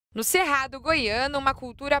No Cerrado goiano, uma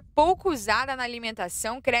cultura pouco usada na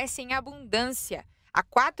alimentação cresce em abundância. Há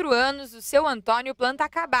 4 anos, o seu Antônio planta a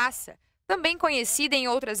cabaça, também conhecida em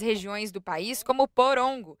outras regiões do país como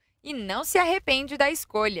porongo, e não se arrepende da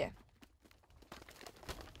escolha.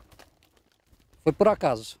 Foi por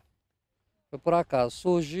acaso. Foi por acaso.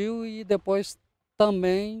 Surgiu e depois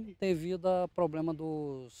também devido a problema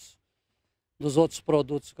dos outros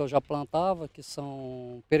produtos que eu já plantava, que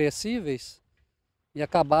são perecíveis, e a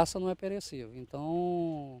cabaça não é perecível.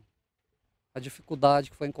 Então, a dificuldade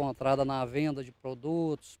que foi encontrada na venda de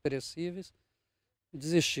produtos perecíveis,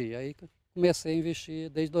 desisti. Aí comecei a investir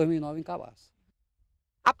desde 2009 em cabaça.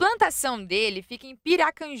 A plantação dele fica em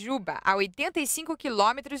Piracanjuba, a 85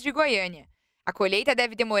 quilômetros de Goiânia. A colheita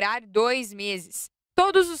deve demorar 2 meses.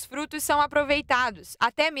 Todos os frutos são aproveitados,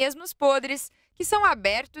 até mesmo os podres, que são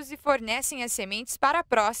abertos e fornecem as sementes para a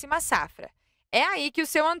próxima safra. É aí que o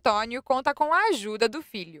seu Antônio conta com a ajuda do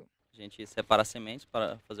filho. A gente separa as sementes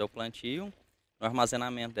para fazer o plantio, no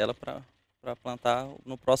armazenamento dela para plantar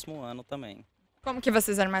no próximo ano também. Como que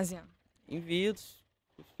vocês armazenam? Em vidros,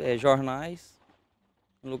 jornais,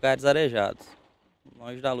 em lugares arejados,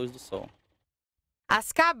 longe da luz do sol.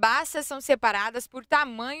 As cabaças são separadas por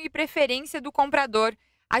tamanho e preferência do comprador.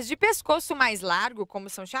 As de pescoço mais largo, como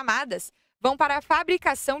são chamadas, vão para a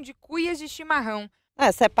fabricação de cuias de chimarrão.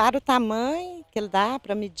 Separa o tamanho que ele dá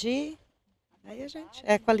para medir. Aí a gente,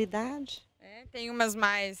 qualidade. Tem umas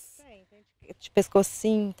mais... Tem de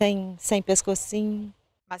pescocinho, tem sem pescocinho.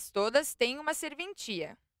 Mas todas têm uma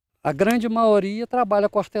serventia. A grande maioria trabalha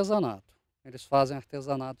com artesanato. Eles fazem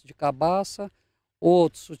artesanato de cabaça,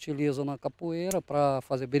 outros utilizam na capoeira para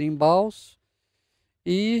fazer berimbaus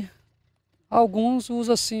e alguns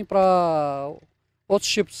usam assim para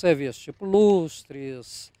outros tipos de serviço, tipo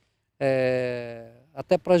lustres,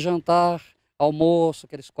 até para jantar, almoço,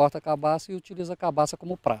 que eles cortam a cabaça e utilizam a cabaça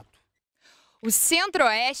como prato. O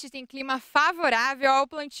Centro-Oeste tem clima favorável ao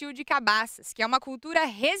plantio de cabaças, que é uma cultura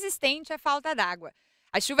resistente à falta d'água.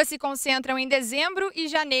 As chuvas se concentram em dezembro e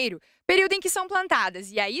janeiro, período em que são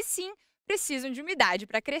plantadas, e aí sim precisam de umidade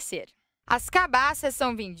para crescer. As cabaças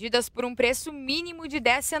são vendidas por um preço mínimo de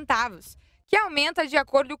 10 centavos, que aumenta de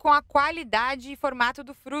acordo com a qualidade e formato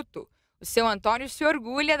do fruto. O seu Antônio se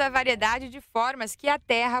orgulha da variedade de formas que a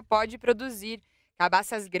terra pode produzir.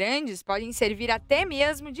 Cabaças grandes podem servir até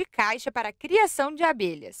mesmo de caixa para a criação de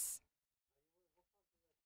abelhas.